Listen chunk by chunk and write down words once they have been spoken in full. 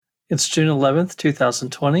It's June 11th,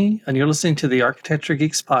 2020, and you're listening to the Architecture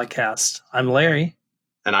Geeks podcast. I'm Larry.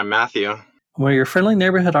 And I'm Matthew. We're your friendly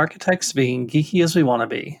neighborhood architects being geeky as we want to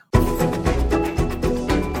be.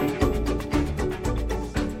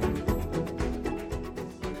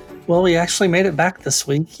 Well, we actually made it back this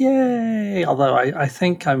week. Yay! Although I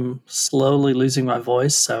think I'm slowly losing my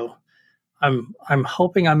voice, so I'm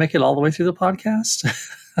hoping I make it all the way through the podcast.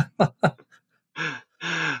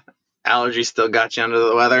 Allergies still got you under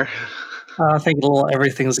the weather? I think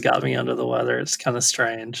everything's got me under the weather. It's kind of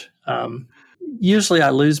strange. Usually I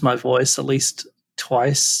lose my voice at least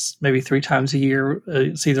twice, maybe 3 times a year.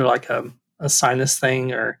 It's either like a sinus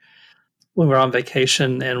thing or when we're on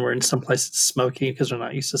vacation and we're in some place that's smoky because we're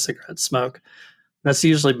not used to cigarette smoke. That's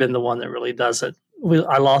usually been the one that really does it.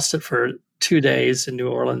 I lost it for 2 days in New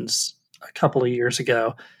Orleans a couple of years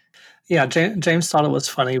ago. Yeah, James thought it was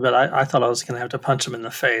funny, but I thought I was going to have to punch him in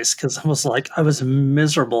the face because I was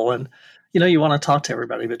miserable. And, you want to talk to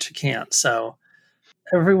everybody, but you can't. So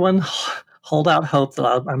everyone hold out hope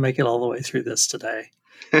that I make it all the way through this today.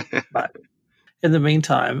 But in the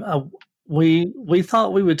meantime, we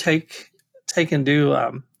thought we would take and do,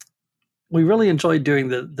 we really enjoyed doing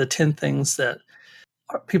the 10 things that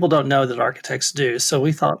people don't know that architects do. So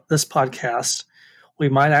we thought this podcast, we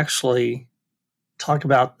might actually talk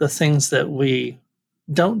about the things that we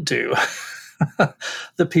don't do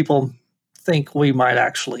that people think we might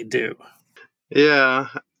actually do. Yeah.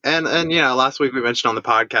 And last week we mentioned on the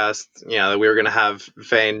podcast, that we were going to have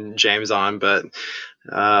Faye and James on, but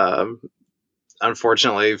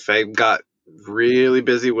unfortunately Faye got really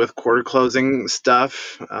busy with quarter closing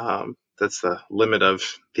stuff. That's the limit of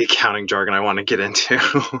the accounting jargon I want to get into.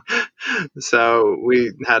 So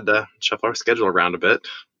we had to shuffle our schedule around a bit.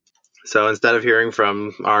 So instead of hearing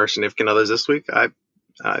from our significant others this week,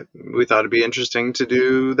 we thought it'd be interesting to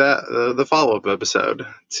do the follow-up episode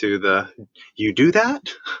to the "You Do That?"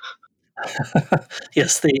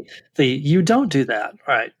 Yes, the "You Don't Do That,"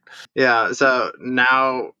 right? Yeah. So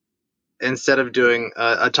now, instead of doing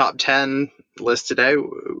a top 10 list today,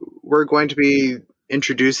 we're going to be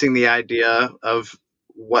introducing the idea of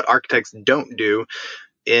what architects don't do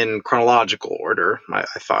in chronological order. I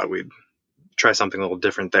thought we'd try something a little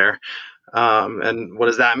different there. And what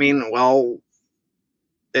does that mean? Well,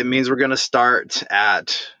 it means we're going to start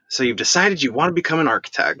so you've decided you want to become an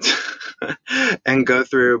architect and go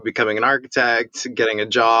through becoming an architect, getting a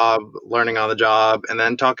job, learning on the job, and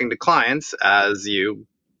then talking to clients as the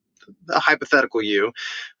hypothetical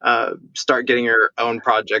start getting your own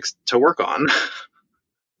projects to work on.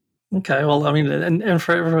 Okay. Well, I mean, and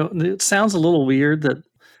for everyone, it sounds a little weird that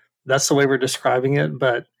that's the way we're describing it,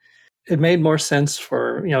 but it made more sense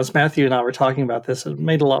for, as Matthew and I were talking about this, it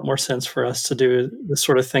made a lot more sense for us to do this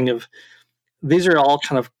sort of thing of, these are all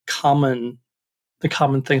kind of the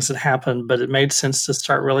common things that happen, but it made sense to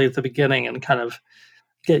start really at the beginning and kind of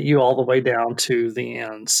get you all the way down to the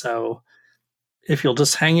end. So if you'll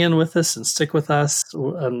just hang in with us and stick with us,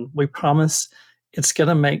 and we promise it's going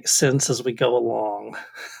to make sense as we go along.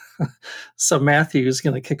 So Matthew is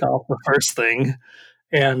going to kick off the first thing.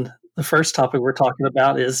 And the first topic we're talking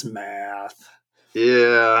about is math.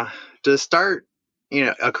 Yeah. To start,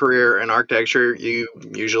 a career in architecture, you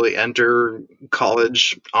usually enter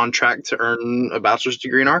college on track to earn a bachelor's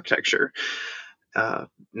degree in architecture.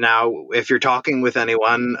 Now, if you're talking with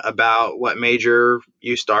anyone about what major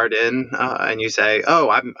you start in, and you say, "Oh,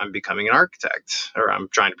 I'm becoming an architect," or "I'm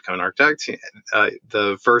trying to become an architect,"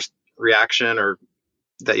 the first reaction or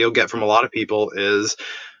that you'll get from a lot of people is,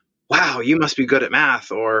 "Wow, you must be good at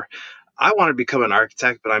math," or "I want to become an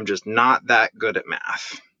architect, but I'm just not that good at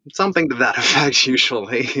math." Something to that effect,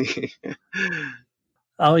 usually.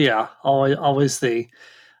 Oh yeah, always I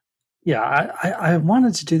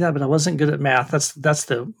wanted to do that, but I wasn't good at math. That's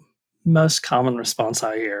the most common response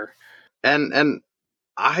I hear. And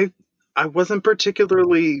I wasn't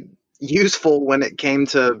particularly useful when it came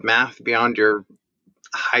to math beyond your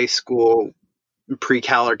high school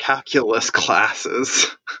pre-cal or calculus classes.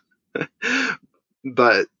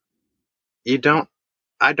 But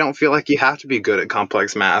I don't feel like you have to be good at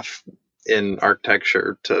complex math in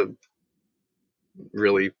architecture to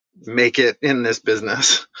really make it in this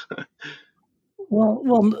business.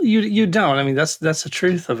 Well, you don't. I mean, that's the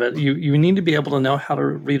truth of it. You need to be able to know how to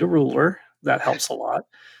read a ruler. That helps a lot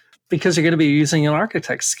because you're going to be using an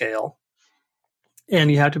architect scale,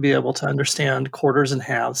 and you have to be able to understand quarters and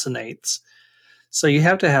halves and eighths. So you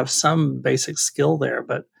have to have some basic skill there.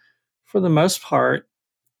 But for the most part,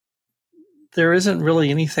 there isn't really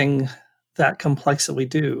anything that complex that we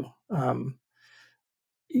do.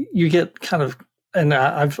 You get kind of, and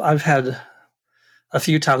I've had a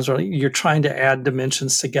few times when you're trying to add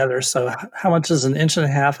dimensions together. So how much does an inch and a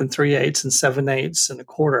half and 3/8 and 7/8 and a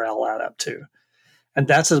quarter all add up to? And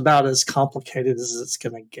that's about as complicated as it's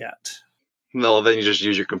going to get. Well, then you just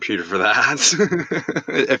use your computer for that.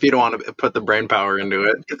 If you don't want to put the brain power into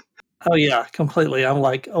it. Oh yeah, completely. I'm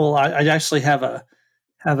like, oh, I actually have a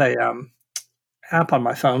app on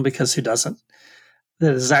my phone, because who doesn't?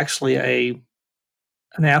 That is actually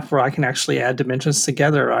an app where I can actually add dimensions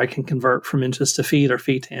together. I can convert from inches to feet or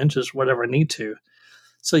feet to inches, whatever I need to.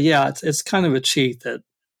 So yeah, it's kind of a cheat that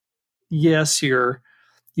yes, you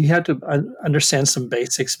have to understand some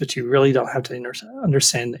basics, but you really don't have to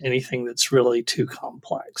understand anything that's really too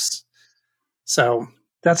complex. So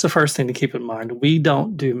that's the first thing to keep in mind. We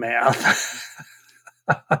don't do math.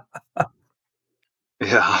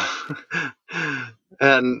 Yeah.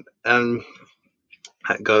 And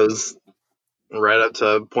that goes right up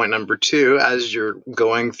to point number 2. As you're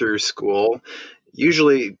going through school,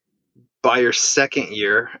 usually by your second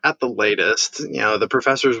year at the latest, the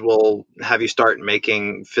professors will have you start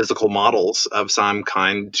making physical models of some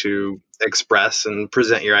kind to express and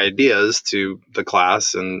present your ideas to the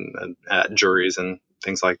class and juries and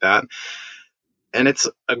things like that. And it's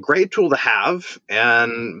a great tool to have,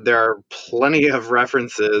 and there are plenty of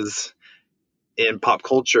references in pop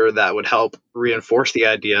culture that would help reinforce the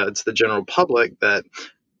idea to the general public that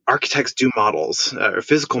architects do models,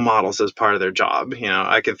 physical models, as part of their job.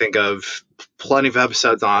 I can think of plenty of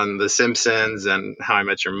episodes on The Simpsons and How I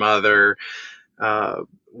Met Your Mother,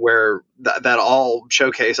 where that all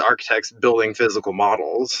showcase architects building physical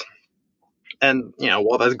models. And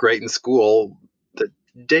while that's great in school, the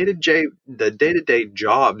day-to-day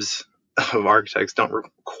jobs of architects don't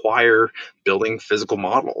require building physical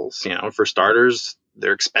models. For starters,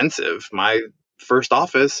 they're expensive. My first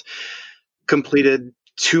office completed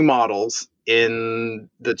 2 models in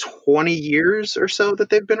the 20 years or so that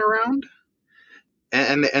they've been around,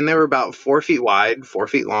 and they were about 4 feet wide, 4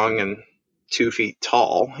 feet long, and 2 feet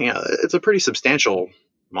tall. It's a pretty substantial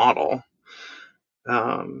model,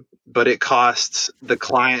 but it costs the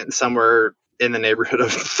client somewhere in the neighborhood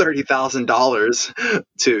of $30,000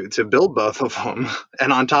 to build both of them.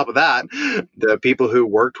 And on top of that, the people who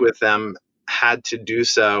worked with them had to do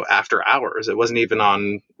so after hours. It wasn't even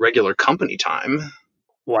on regular company time.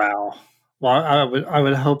 Wow. Well, I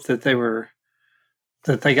would hope that they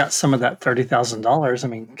got some of that $30,000. I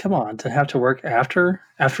mean, come on, to have to work after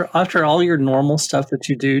all your normal stuff that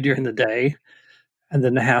you do during the day, and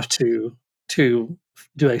then to have to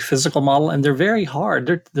do a physical model, and they're very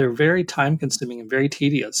hard. They're very time consuming and very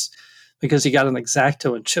tedious, because you got an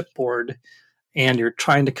X-Acto and chipboard, and you're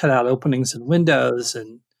trying to cut out openings in windows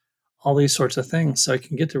and all these sorts of things. So it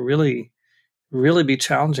can get to really, really be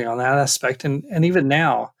challenging on that aspect. And even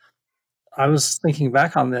now, I was thinking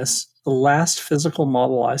back on this. The last physical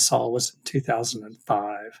model I saw was in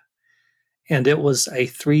 2005, and it was a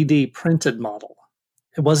 3D printed model.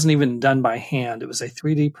 It wasn't even done by hand. It was a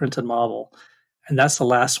 3D printed model. And that's the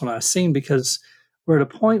last one I've seen, because we're at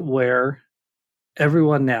a point where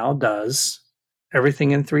everyone now does everything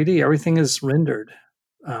in 3D. Everything is rendered.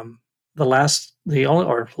 The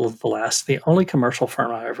only commercial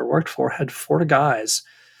firm I ever worked for had 4 guys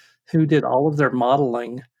who did all of their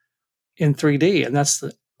modeling in 3D, and that's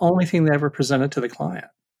the only thing they ever presented to the client.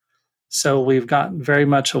 So we've gotten very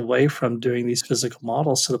much away from doing these physical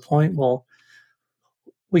models, to the point, well,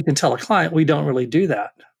 we can tell a client we don't really do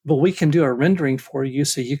that, but we can do a rendering for you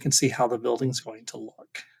so you can see how the building's going to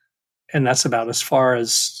look. And that's about as far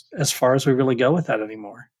as we really go with that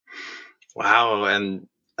anymore. Wow. And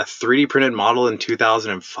a 3D printed model in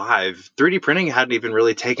 2005. 3D printing hadn't even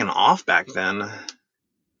really taken off back then.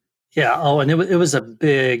 Yeah. Oh, and it was a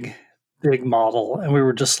big model. And we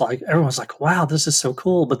were just like, everyone's like, wow, this is so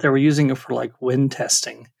cool. But they were using it for like wind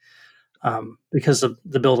testing, because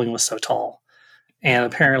the building was so tall. And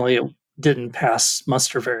apparently it didn't pass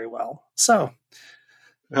muster very well. So.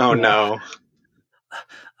 Oh, no.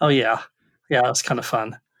 Oh, yeah. Yeah, it was kind of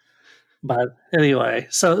fun. But anyway,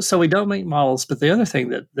 so we don't make models. But the other thing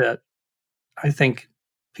that I think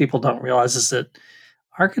people don't realize is that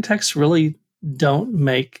architects really don't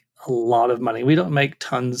make a lot of money. We don't make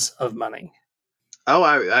tons of money. Oh,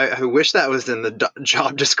 I wish that was in the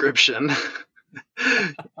job description.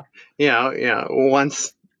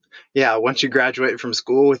 Once you graduate from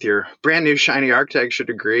school with your brand new shiny architecture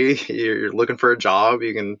degree, you're looking for a job.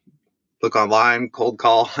 You can look online, cold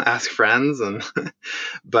call, ask friends,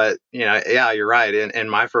 but you're right. In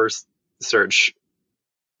my first search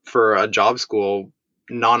for a job school,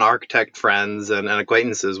 non-architect friends and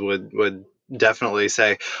acquaintances would definitely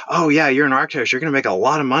say, "Oh yeah, you're an architect. You're going to make a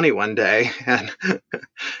lot of money one day." And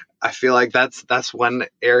I feel like that's one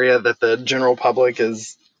area that the general public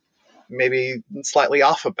is maybe slightly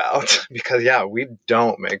off about because yeah, we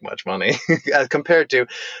don't make much money as compared to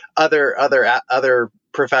other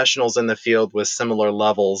professionals in the field with similar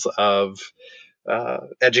levels of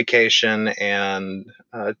education and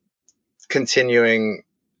continuing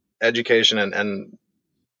education and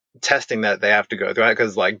testing that they have to go through,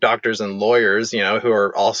 because like doctors and lawyers, who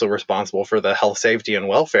are also responsible for the health, safety, and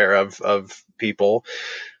welfare of people,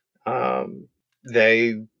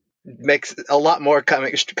 they make a lot more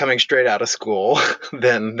coming straight out of school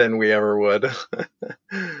than we ever would.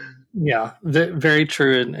 Yeah, very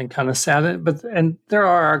true and kind of sad. But and there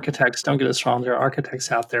are architects. Don't get us wrong. There are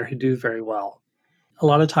architects out there who do very well. A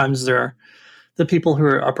lot of times they're the people who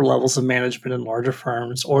are upper levels of management in larger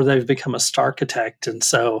firms, or they've become a star architect, and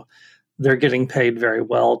so they're getting paid very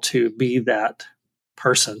well to be that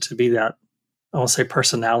person, to be that, I won't say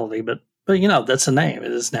personality, but that's a name.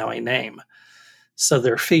 It is now a name. So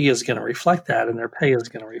their fee is going to reflect that, and their pay is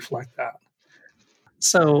going to reflect that.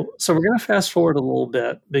 So we're going to fast forward a little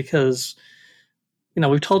bit because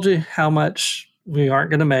we've told you how much we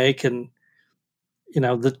aren't going to make, and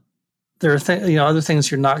the there are other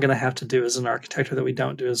things you're not going to have to do as an architect or that we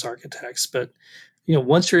don't do as architects. But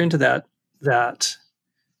once you're into that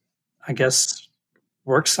I guess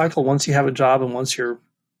work cycle, once you have a job and once you're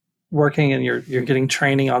working and you're getting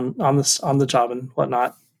training on this on the job and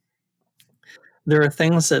whatnot, there are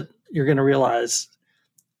things that you're going to realize,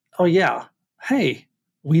 oh yeah, hey,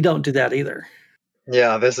 we don't do that either.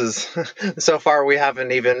 Yeah, this is so far we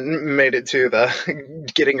haven't even made it to the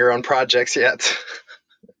getting your own projects yet.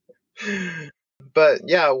 But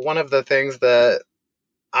yeah, one of the things that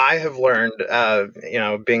I have learned,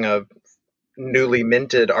 being a newly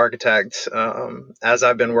minted architect, as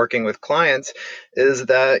I've been working with clients, is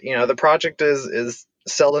that the project is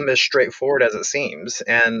seldom as straightforward as it seems,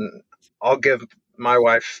 and I'll give my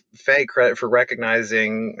wife Faye credit for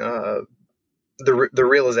recognizing the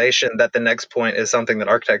realization that the next point is something that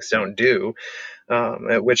architects don't do,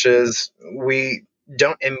 which is we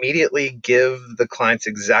don't immediately give the clients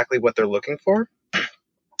exactly what they're looking for.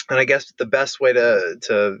 And I guess the best way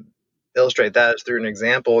to illustrate that is through an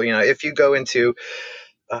example. Uh, if you go into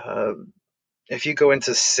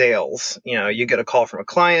sales, you get a call from a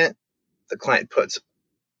client. The client puts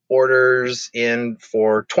orders in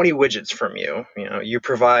for 20 widgets from you. You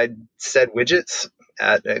provide said widgets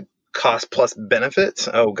at a cost plus benefits.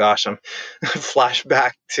 Oh gosh, I'm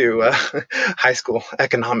flashback to high school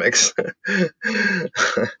economics.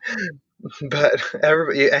 But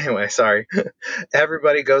anyway, sorry.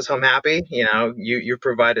 Everybody goes home happy. You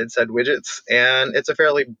provided said widgets, and it's a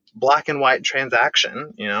fairly black and white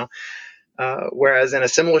transaction. Whereas in a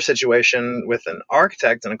similar situation with an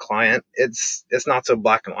architect and a client, it's not so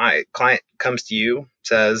black and white. Client comes to you,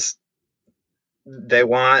 says they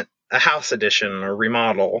want a house addition or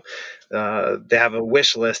remodel. They have a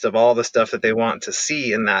wish list of all the stuff that they want to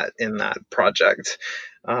see in that project.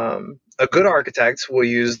 A good architect will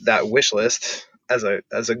use that wish list as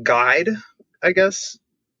a guide, I guess,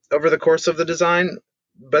 over the course of the design.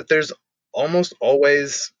 But there's almost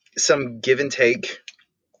always some give and take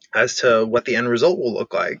as to what the end result will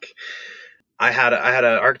look like. I had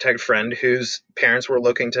an architect friend whose parents were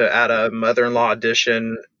looking to add a mother-in-law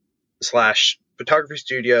addition slash photography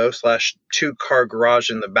studio slash 2-car garage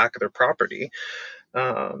in the back of their property.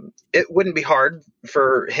 It wouldn't be hard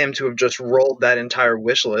for him to have just rolled that entire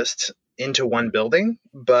wish list into one building,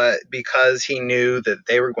 but because he knew that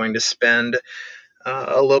they were going to spend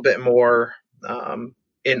a little bit more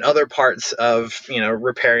in other parts of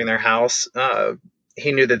repairing their house,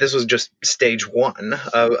 he knew that this was just stage one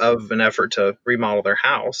of an effort to remodel their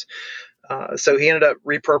house. So he ended up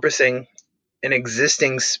repurposing an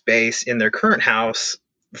existing space in their current house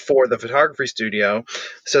for the photography studio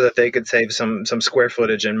so that they could save some square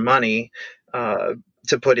footage and money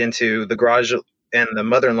to put into the garage and the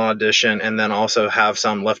mother-in-law addition, and then also have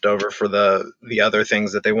some left over for the other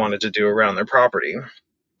things that they wanted to do around their property.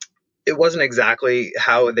 It wasn't exactly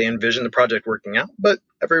how they envisioned the project working out, but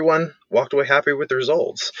everyone walked away happy with the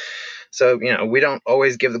results. So, we don't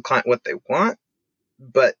always give the client what they want,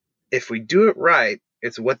 but if we do it right,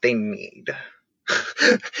 it's what they need.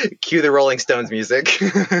 Cue the Rolling Stones music.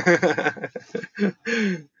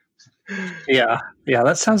 Yeah,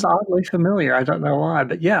 that sounds oddly familiar. I don't know why,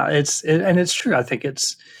 but yeah, and it's true. I think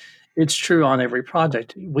it's true on every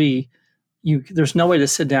project. There's no way to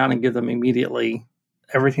sit down and give them immediately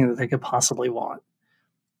everything that they could possibly want.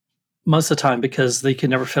 Most of the time, because they can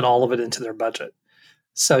never fit all of it into their budget.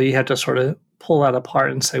 So you have to sort of pull that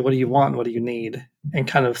apart and say, what do you want? What do you need? And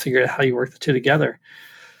kind of figure out how you work the two together.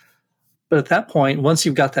 But at that point, once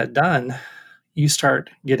you've got that done, you start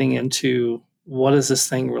getting into what is this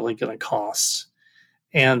thing really going to cost?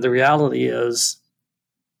 And the reality is,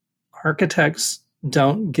 architects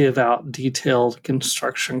don't give out detailed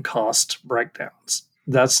construction cost breakdowns.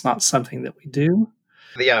 That's not something that we do.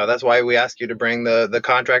 Yeah, that's why we ask you to bring the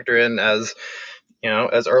contractor in as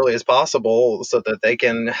as early as possible, so that they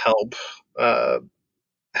can help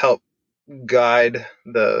guide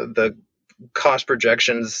the cost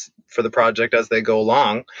projections for the project as they go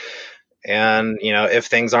along. And if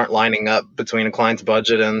things aren't lining up between a client's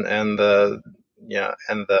budget and the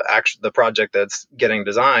project that's getting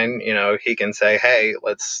designed, he can say, hey,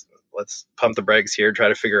 let's pump the brakes here, try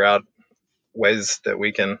to figure out ways that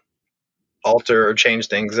we can alter or change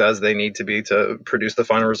things as they need to be to produce the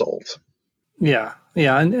final results. Yeah,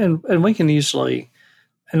 yeah, and we can usually,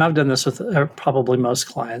 and I've done this with probably most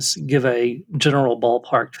clients, give a general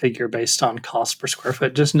ballpark figure based on cost per square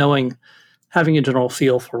foot, just knowing, having a general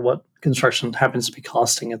feel for what construction happens to be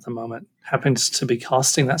costing at the moment. Happens to be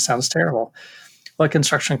costing, that sounds terrible. What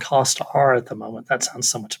construction costs are at the moment, that sounds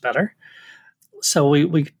so much better. So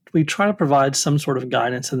we try to provide some sort of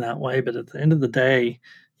guidance in that way, but at the end of the day,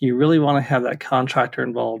 you really want to have that contractor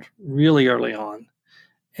involved really early on,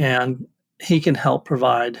 and he can help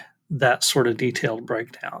provide that sort of detailed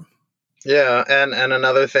breakdown. Yeah, and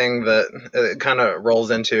another thing that kind of rolls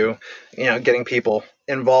into, getting people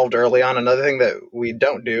involved early on. Another thing that we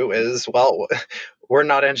don't do is, well, we're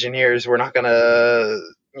not engineers. We're not gonna,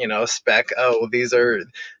 spec. Oh, these are.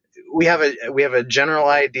 We have a general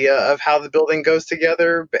idea of how the building goes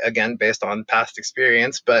together. Again, based on past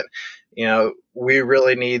experience, but we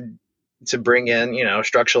really need to bring in,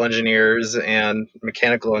 structural engineers and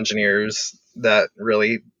mechanical engineers that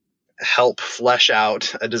really help flesh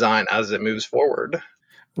out a design as it moves forward.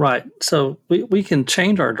 Right. So we can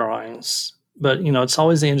change our drawings, but it's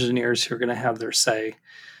always the engineers who are going to have their say,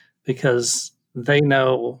 because they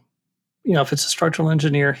know, if it's a structural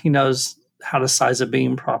engineer, he knows how to size a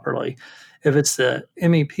beam properly. If it's the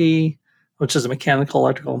MEP, which is a mechanical,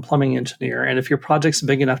 electrical, and plumbing engineer, and if your project's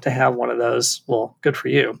big enough to have one of those, well, good for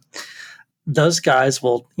you. Those guys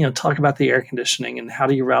will, talk about the air conditioning and how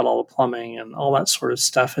do you route all the plumbing and all that sort of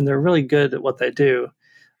stuff, and they're really good at what they do.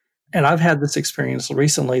 And I've had this experience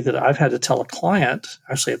recently that I've had to tell a client,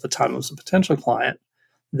 actually at the time it was a potential client,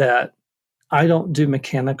 that I don't do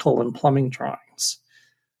mechanical and plumbing drawings.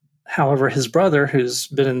 However, his brother, who's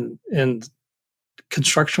been in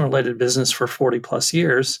construction related business for 40 plus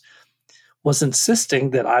years, was insisting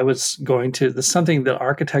that I was going to, the something that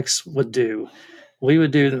architects would do. We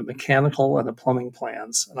would do the mechanical and the plumbing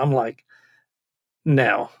plans. And I'm like,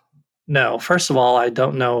 no. First of all, I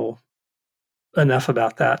don't know enough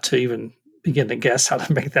about that to even begin to guess how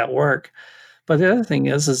to make that work. But the other thing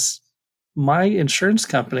is my insurance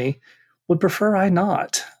company would prefer I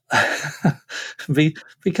not.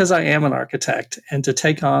 Because I am an architect, and to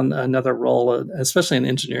take on another role, especially an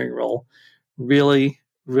engineering role, really,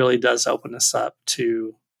 really does open us up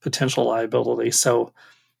to potential liability. So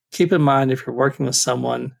keep in mind, if you're working with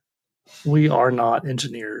someone, we are not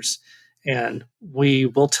engineers, and we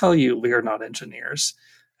will tell you we are not engineers.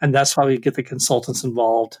 And that's why we get the consultants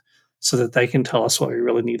involved, so that they can tell us what we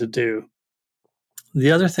really need to do.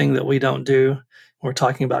 The other thing that we don't do when we're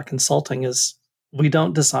talking about consulting is we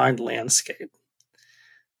don't design landscape.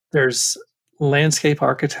 There's landscape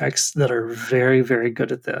architects that are very, very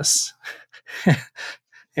good at this.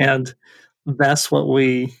 And that's what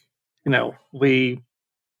we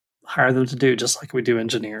hire them to do, just like we do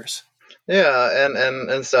engineers. Yeah,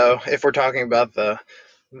 and so if we're talking about the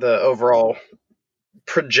overall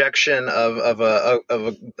projection of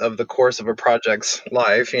the course of a project's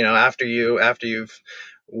life, after you've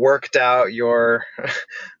worked out your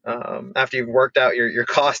your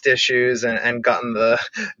cost issues, and gotten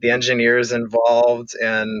the engineers involved,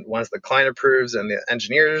 and once the client approves and the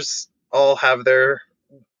engineers all have their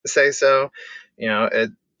say so,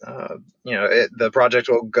 the project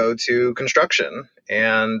will go to construction.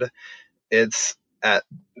 And it's at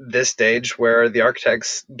this stage where the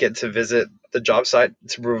architects get to visit the job site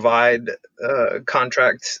to provide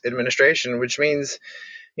contract administration, which means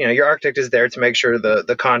your architect is there to make sure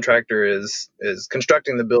the contractor is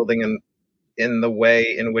constructing the building in the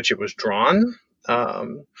way in which it was drawn.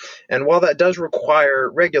 And while that does require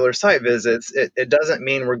regular site visits, it doesn't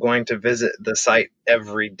mean we're going to visit the site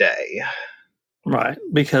every day. Right.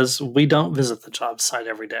 Because we don't visit the job site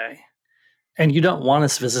every day. And you don't want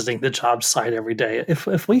us visiting the job site every day.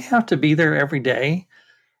 If we have to be there every day,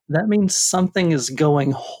 that means something is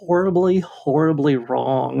going horribly, horribly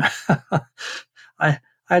wrong. I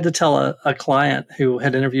had to tell a client who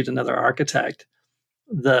had interviewed another architect,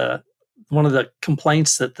 the one of the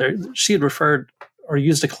complaints that she had referred or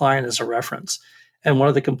used a client as a reference. And one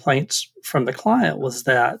of the complaints from the client was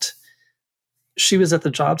that she was at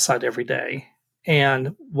the job site every day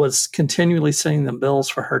and was continually sending them bills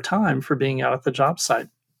for her time for being out at the job site.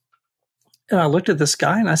 And I looked at this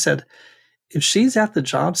guy and I said, if she's at the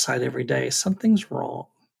job site every day, something's wrong.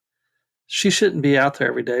 She shouldn't be out there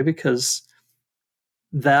every day because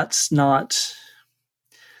that's just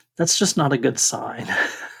not a good sign.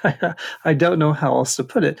 I don't know how else to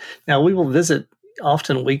put it. Now, we will visit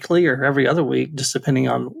often weekly or every other week, just depending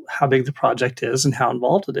on how big the project is and how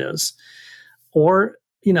involved it is. Or,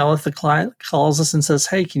 if the client calls us and says,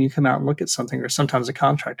 hey, can you come out and look at something? Or sometimes a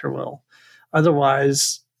contractor will.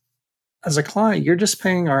 Otherwise, as a client, you're just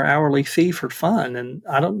paying our hourly fee for fun. And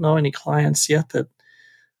I don't know any clients yet that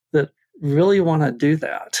really want to do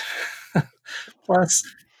that. Plus,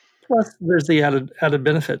 there's the added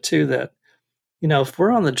benefit too that, if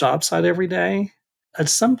we're on the job site every day, at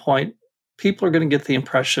some point, people are going to get the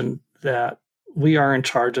impression that we are in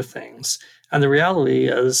charge of things. And the reality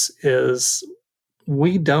is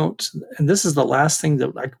we don't, and this is the last thing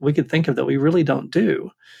that we could think of that we really don't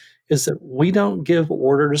do, is that we don't give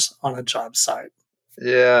orders on a job site.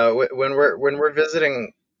 Yeah, when we're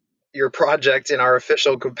visiting your project in our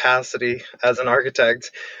official capacity as an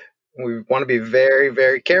architect, we want to be very,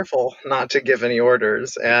 very careful not to give any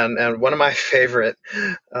orders. And one of my favorite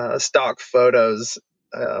stock photos,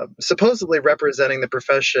 supposedly representing the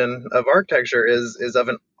profession of architecture, is of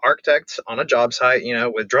an architect on a job site,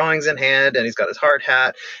 with drawings in hand, and he's got his hard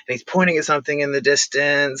hat, and he's pointing at something in the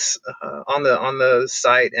distance on the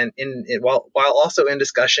site, and while also in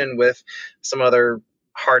discussion with some other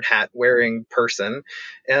hard hat wearing person,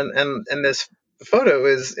 and this photo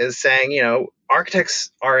is saying,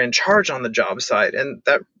 architects are in charge on the job site, and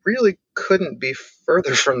that really couldn't be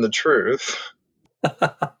further from the truth.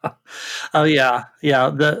 Oh yeah.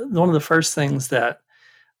 One of the first things that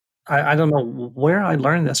I don't know where I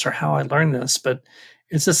learned this or how I learned this, but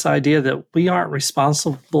it's this idea that we aren't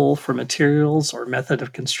responsible for materials or method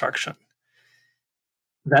of construction.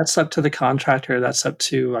 That's up to the contractor. That's up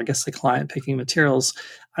to, I guess, the client picking materials.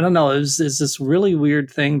 I don't know. It's this really weird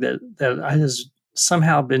thing that has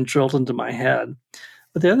somehow been drilled into my head.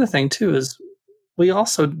 But the other thing too is we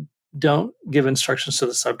also don't give instructions to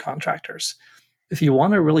the subcontractors. If you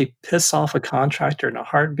want to really piss off a contractor in a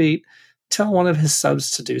heartbeat, tell one of his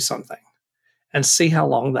subs to do something and see how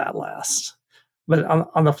long that lasts. But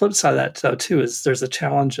on the flip side of that, though, too, is there's a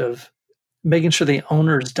challenge of making sure the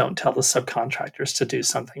owners don't tell the subcontractors to do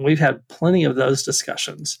something. We've had plenty of those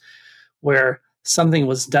discussions where something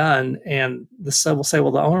was done and the sub will say,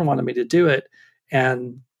 well, the owner wanted me to do it.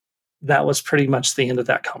 And that was pretty much the end of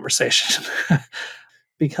that conversation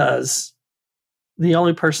because the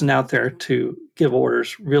only person out there to give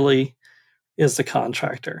orders really is the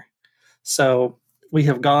contractor. So we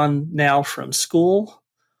have gone now from school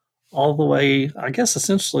all the way, I guess,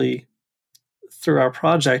 essentially through our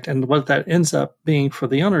project. And what that ends up being for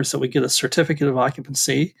the owners that we get a certificate of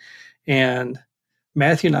occupancy, and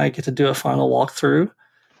Matthew and I get to do a final walkthrough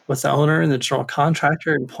with the owner and the general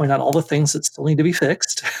contractor and point out all the things that still need to be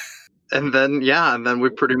fixed. And then we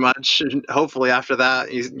pretty much, hopefully after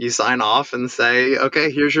that, you sign off and say,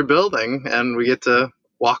 okay, here's your building, and we get to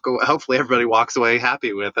walk away. Hopefully everybody walks away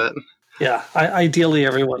happy with it. Yeah, ideally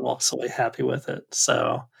everyone walks away happy with it.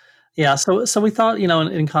 So, yeah, so we thought,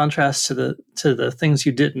 in contrast to the things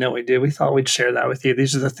you didn't know we do, we thought we'd share that with you.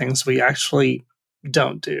 These are the things we actually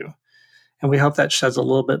don't do, and we hope that sheds a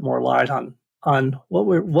little bit more light on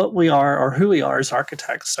what we are or who we are as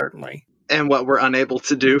architects, certainly, and what we're unable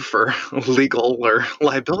to do for legal or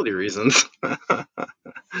liability reasons.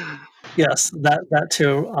 Yes, that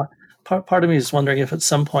too. Part of me is wondering if at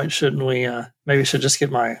some point shouldn't we maybe should just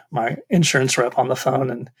get my insurance rep on the phone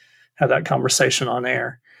and have that conversation on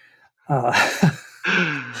air.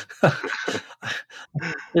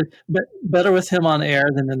 Better with him on air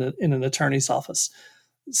than in an attorney's office.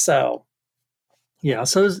 So, yeah.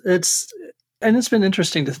 So it's been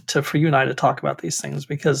interesting to for you and I to talk about these things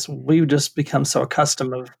because we've just become so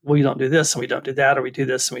accustomed of we don't do this and we don't do that, or we do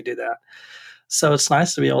this and we do that. So it's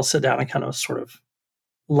nice to be able to sit down and kind of sort of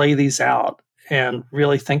lay these out and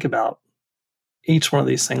really think about each one of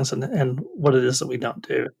these things and what it is that we don't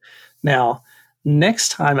do. Now, next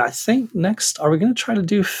time, are we going to try to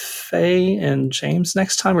do Faye and James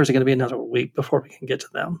next time, or is it going to be another week before we can get to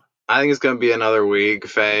them? I think it's going to be another week.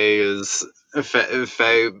 Faye's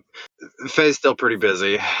still pretty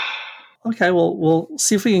busy. Okay, well, we'll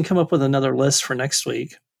see if we can come up with another list for next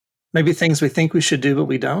week. Maybe things we think we should do, but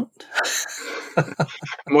we don't.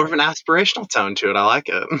 More of an aspirational tone to it. I like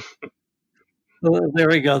it. Well, there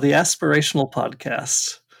we go, the aspirational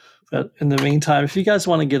podcast. But in the meantime, if you guys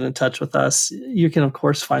want to get in touch with us, you can, of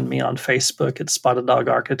course, find me on Facebook at Spotted Dog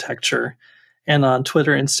Architecture and on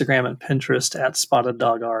Twitter, Instagram, and Pinterest at Spotted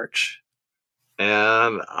Dog Arch.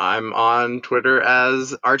 And I'm on Twitter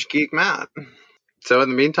as ArchGeekMatt. So in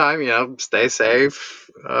the meantime, stay safe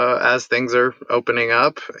as things are opening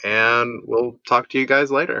up, and we'll talk to you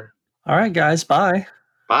guys later. All right, guys. Bye.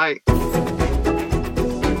 Bye.